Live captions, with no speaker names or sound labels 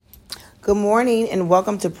Good morning and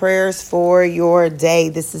welcome to Prayers for Your Day.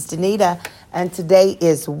 This is Danita, and today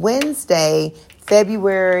is Wednesday,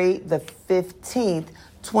 February the 15th,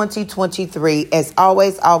 2023. As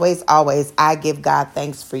always, I give God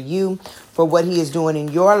thanks for you, for what He is doing in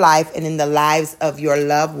your life and in the lives of your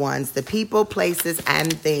loved ones, the people, places,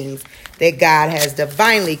 and things that God has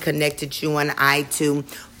divinely connected you and I to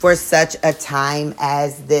for such a time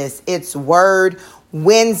as this. It's Word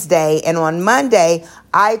Wednesday, and on Monday,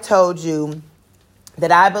 I told you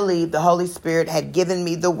that I believe the Holy Spirit had given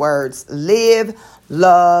me the words, live,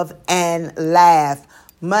 love, and laugh.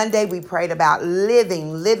 Monday, we prayed about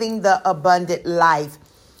living the abundant life.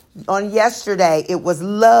 On yesterday, it was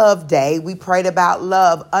Love Day. We prayed about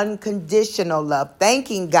love, unconditional love,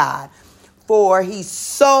 thanking God for He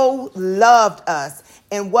so loved us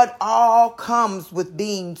and what all comes with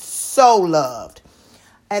being so loved.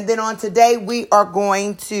 And then on today, we are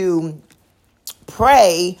going to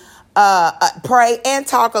pray and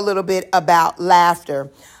talk a little bit about laughter.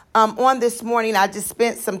 On this morning, I just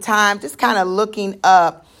spent some time just kind of looking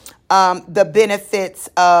up the benefits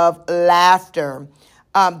of laughter,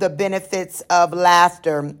 And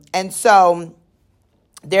so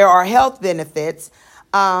there are health benefits.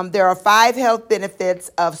 There are 5 health benefits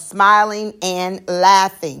of smiling and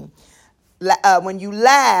laughing. When you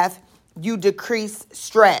laugh, you decrease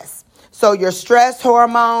stress. So your stress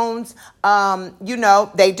hormones,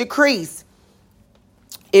 they decrease.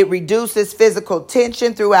 It reduces physical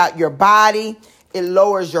tension throughout your body. It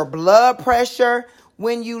lowers your blood pressure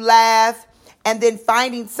when you laugh. And then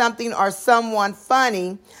finding something or someone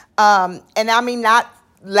funny, and I mean not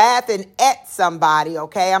laughing at somebody,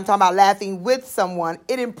 okay? I'm talking about laughing with someone.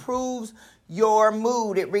 It improves your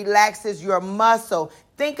mood. It relaxes your muscle.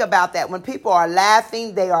 Think about that. When people are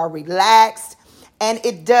laughing, they are relaxed, and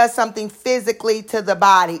it does something physically to the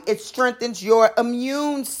body. It strengthens your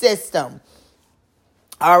immune system.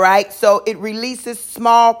 All right. So it releases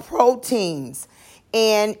small proteins,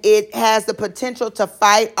 and it has the potential to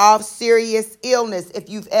fight off serious illness. If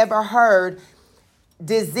you've ever heard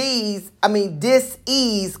dis-ease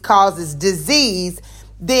causes disease,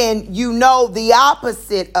 then you know the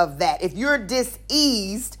opposite of that. If you're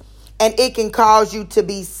diseased and it can cause you to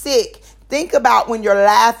be sick, think about when you're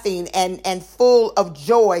laughing and full of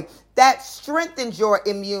joy. That strengthens your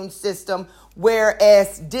immune system,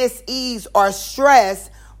 whereas dis-ease or stress,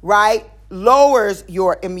 right, lowers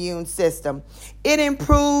your immune system. It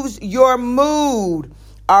improves your mood,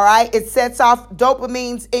 all right? It sets off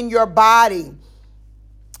dopamines in your body.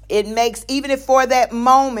 It makes, even if for that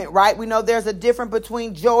moment, right, we know there's a difference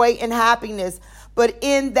between joy and happiness, but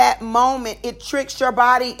in that moment, it tricks your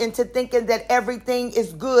body into thinking that everything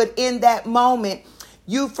is good in that moment.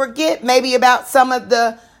 You forget maybe about some of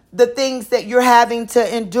the things that you're having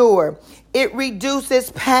to endure. It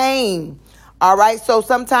reduces pain. All right. So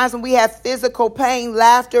sometimes when we have physical pain,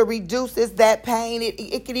 laughter reduces that pain.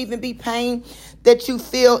 It can even be pain that you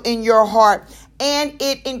feel in your heart, and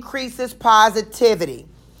it increases positivity.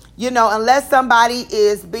 Unless somebody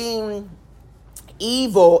is being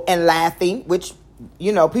evil and laughing, which,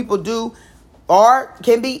 people do or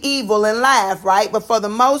can be evil and laugh, right? But for the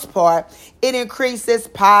most part, it increases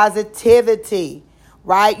positivity,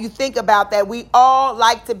 right? You think about that. We all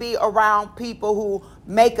like to be around people who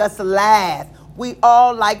make us laugh. We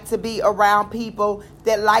all like to be around people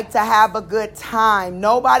that like to have a good time.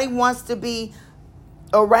 Nobody wants to be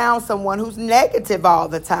around someone who's negative all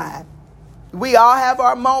the time. We all have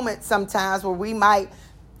our moments sometimes where we might,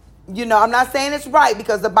 I'm not saying it's right,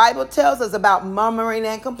 because the Bible tells us about murmuring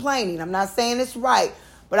and complaining. I'm not saying it's right,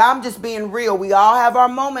 but I'm just being real. We all have our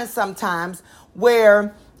moments sometimes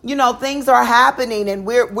where, things are happening and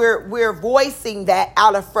we're voicing that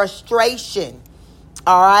out of frustration.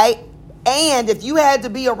 All right. And if you had to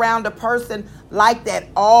be around a person like that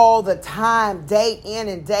all the time, day in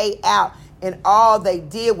and day out, and all they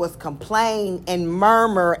did was complain and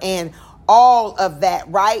murmur and all of that,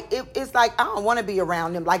 right? It's like, I don't want to be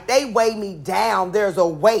around them. Like, they weigh me down. There's a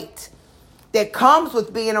weight that comes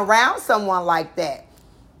with being around someone like that.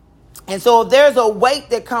 And so if there's a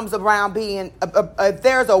weight that comes around if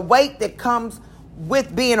there's a weight that comes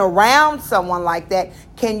with being around someone like that,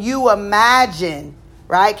 can you imagine,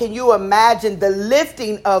 right? Can you imagine the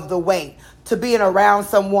lifting of the weight to being around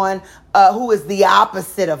someone who is the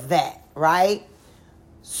opposite of that, right?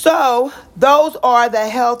 So those are the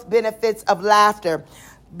health benefits of laughter.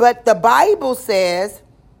 But the Bible says,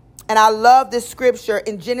 and I love this scripture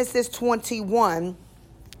in Genesis 21,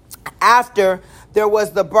 after there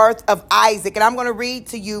was the birth of Isaac. And I'm going to read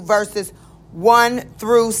to you verses 1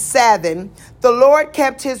 through 7. The Lord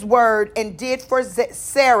kept his word and did for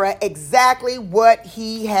Sarah exactly what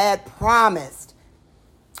he had promised.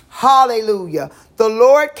 Hallelujah. The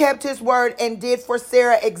Lord kept his word and did for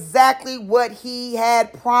Sarah exactly what he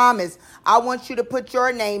had promised. I want you to put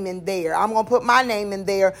your name in there. I'm going to put my name in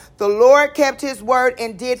there. The Lord kept his word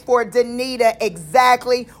and did for Danita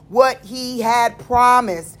exactly what he had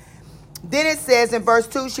promised. Then it says in verse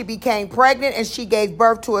 2, she became pregnant and she gave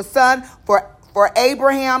birth to a son for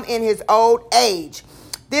Abraham in his old age.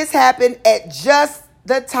 This happened at just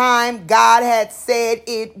the time God had said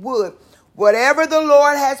it would. Whatever the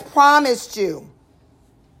Lord has promised you,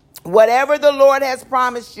 whatever the Lord has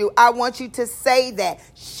promised you, I want you to say that.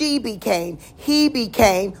 She became, he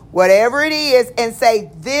became, whatever it is, and say,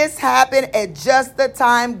 this happened at just the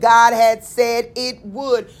time God had said it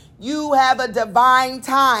would. You have a divine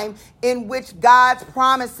time in which God's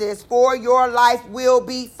promises for your life will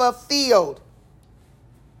be fulfilled.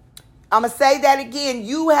 I'm going to say that again.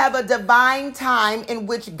 You have a divine time in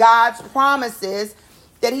which God's promises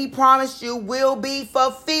that he promised you will be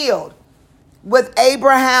fulfilled. With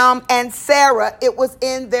Abraham and Sarah, it was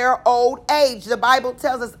in their old age. The Bible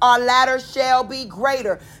tells us our latter shall be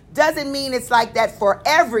greater. Doesn't mean it's like that for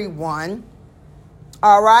everyone.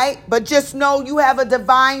 All right. But just know you have a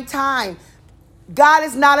divine time. God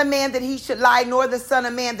is not a man that he should lie, nor the son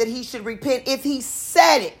of man that he should repent. If he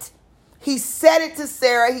said it to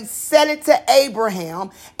Sarah, he said it to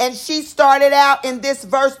Abraham, and she started out in this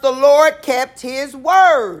verse, the Lord kept his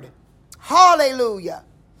word. Hallelujah.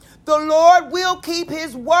 The Lord will keep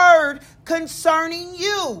his word concerning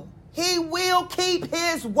you. He will keep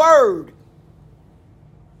his word.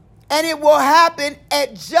 And it will happen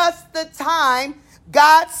at just the time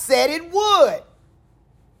God said it would.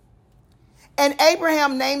 And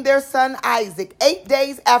Abraham named their son Isaac. 8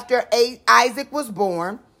 days after Isaac was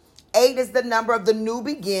born, 8 is the number of the new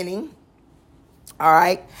beginning. All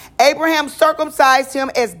right. Abraham circumcised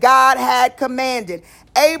him as God had commanded.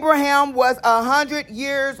 Abraham was 100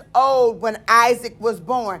 years old when Isaac was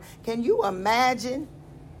born. Can you imagine?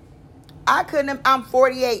 I'm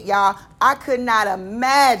 48, y'all. I could not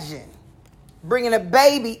imagine bringing a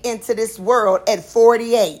baby into this world at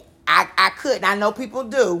 48. I couldn't. I know people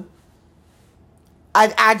do.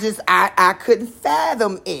 I couldn't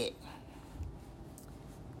fathom it.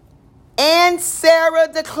 And Sarah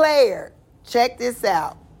declared, check this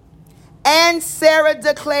out. And Sarah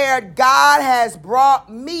declared, God has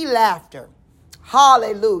brought me laughter.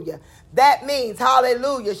 Hallelujah. That means,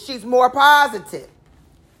 hallelujah, she's more positive.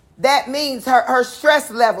 That means her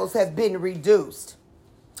stress levels have been reduced.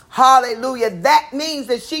 Hallelujah. That means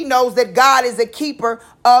that she knows that God is a keeper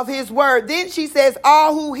of his word. Then she says,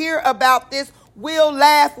 all who hear about this will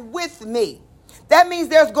laugh with me. That means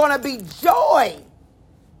there's going to be joy.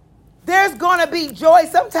 There's going to be joy.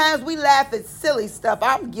 Sometimes we laugh at silly stuff.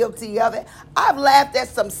 I'm guilty of it. I've laughed at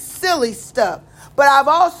some silly stuff. But I've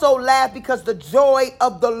also laughed because the joy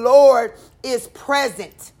of the Lord is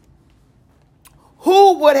present.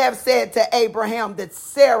 Who would have said to Abraham that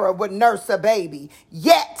Sarah would nurse a baby?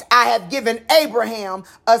 Yet I have given Abraham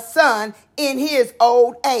a son in his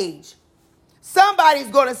old age. Somebody's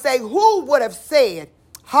going to say, who would have said,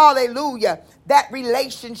 hallelujah, that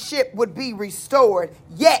relationship would be restored?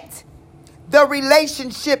 Yet the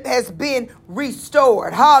relationship has been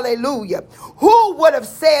restored. Hallelujah. Who would have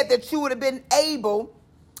said that you would have been able,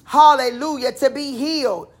 hallelujah, to be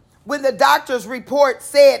healed when the doctor's report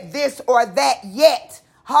said this or that? Yet,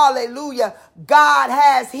 hallelujah, God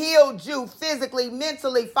has healed you physically,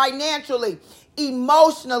 mentally, financially,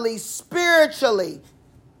 emotionally, spiritually,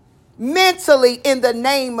 mentally, in the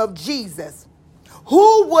name of Jesus.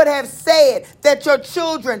 Who would have said that your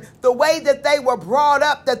children, the way that they were brought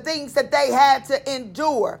up, the things that they had to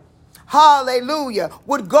endure, hallelujah,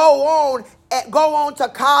 would go on to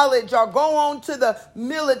college or go on to the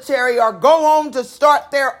military or go on to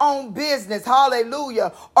start their own business,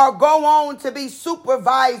 hallelujah, or go on to be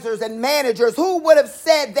supervisors and managers? Who would have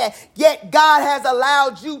said that? Yet God has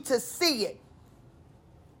allowed you to see it.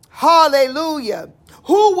 Hallelujah.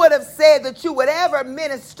 Who would have said that you would ever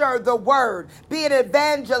minister the word, be an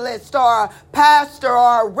evangelist or a pastor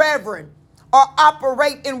or a reverend, or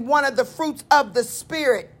operate in one of the fruits of the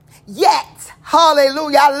Spirit? Yet,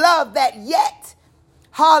 hallelujah, I love that. Yet,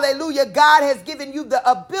 hallelujah, God has given you the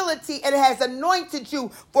ability and has anointed you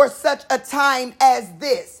for such a time as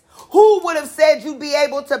this. Who would have said you'd be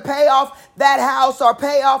able to pay off that house or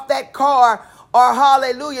pay off that car or,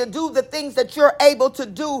 hallelujah, do the things that you're able to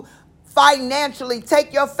do financially,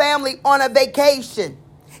 take your family on a vacation?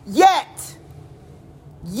 Yet,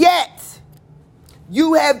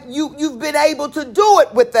 You've been able to do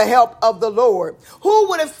it with the help of the Lord. Who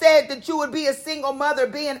would have said that you would be a single mother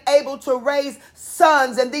being able to raise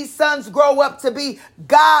sons, and these sons grow up to be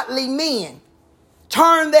godly men,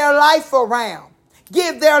 turn their life around,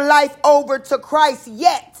 give their life over to Christ,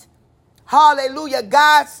 yet hallelujah,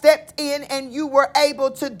 God stepped in and you were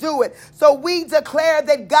able to do it. So we declare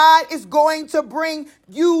that God is going to bring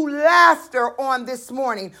you laughter on this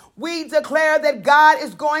morning. We declare that God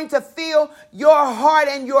is going to fill your heart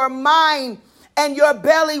and your mind and your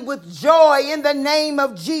belly with joy in the name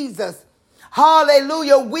of Jesus.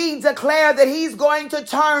 Hallelujah. We declare that he's going to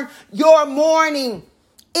turn your mourning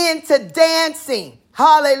into dancing.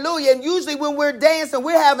 Hallelujah. And usually when we're dancing,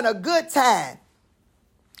 we're having a good time.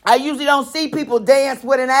 I usually don't see people dance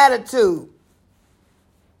with an attitude.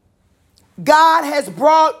 God has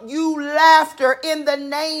brought you laughter in the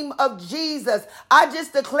name of Jesus. I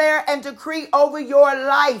just declare and decree over your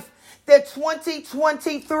life that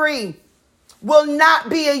 2023 will not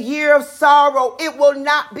be a year of sorrow. It will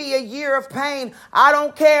not be a year of pain. I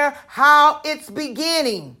don't care how it's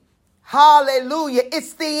beginning. Hallelujah.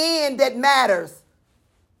 It's the end that matters.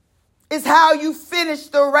 It's how you finish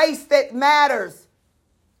the race that matters.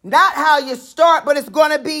 Not how you start, but it's going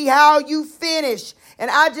to be how you finish. And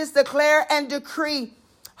I just declare and decree,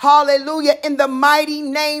 hallelujah, in the mighty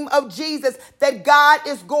name of Jesus, that God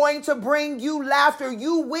is going to bring you laughter.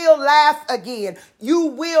 You will laugh again. You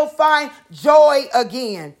will find joy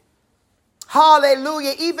again.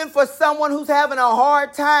 Hallelujah. Even for someone who's having a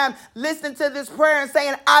hard time listening to this prayer and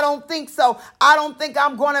saying, I don't think so. I don't think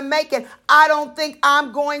I'm going to make it. I don't think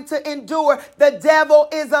I'm going to endure. The devil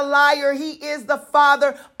is a liar. He is the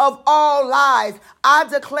father of all lies. I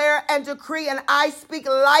declare and decree, and I speak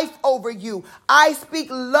life over you. I speak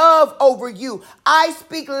love over you. I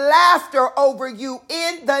speak laughter over you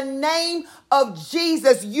in the name of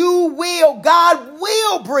Jesus. God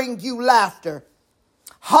will bring you laughter.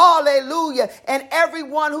 Hallelujah. And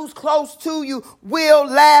everyone who's close to you will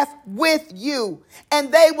laugh with you.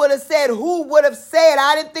 And they would have said, who would have said,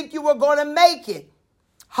 I didn't think you were going to make it.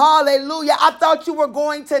 Hallelujah. I thought you were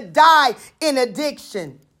going to die in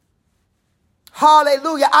addiction.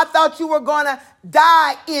 Hallelujah. I thought you were going to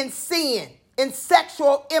die in sin, in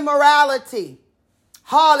sexual immorality.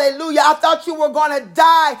 Hallelujah. I thought you were going to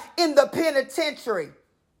die in the penitentiary,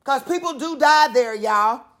 because people do die there,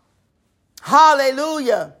 y'all.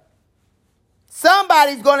 Hallelujah.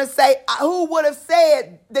 Somebody's going to say, who would have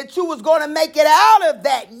said that you was going to make it out of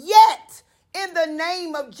that? Yet, in the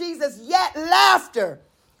name of Jesus, yet laughter.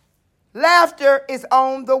 Laughter is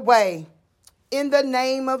on the way in the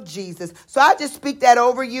name of Jesus. So I just speak that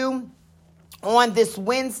over you on this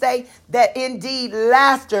Wednesday, that indeed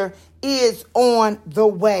laughter is on the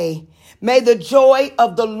way. May the joy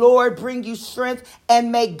of the Lord bring you strength,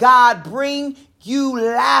 and may God bring you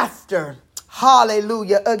laughter.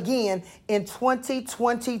 Hallelujah. Again, in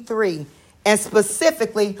 2023, and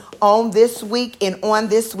specifically on this week and on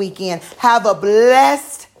this weekend. Have a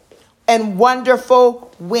blessed and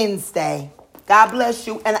wonderful Wednesday. God bless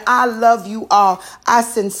you. And I love you all. I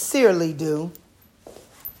sincerely do.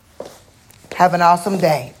 Have an awesome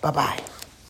day. Bye-bye.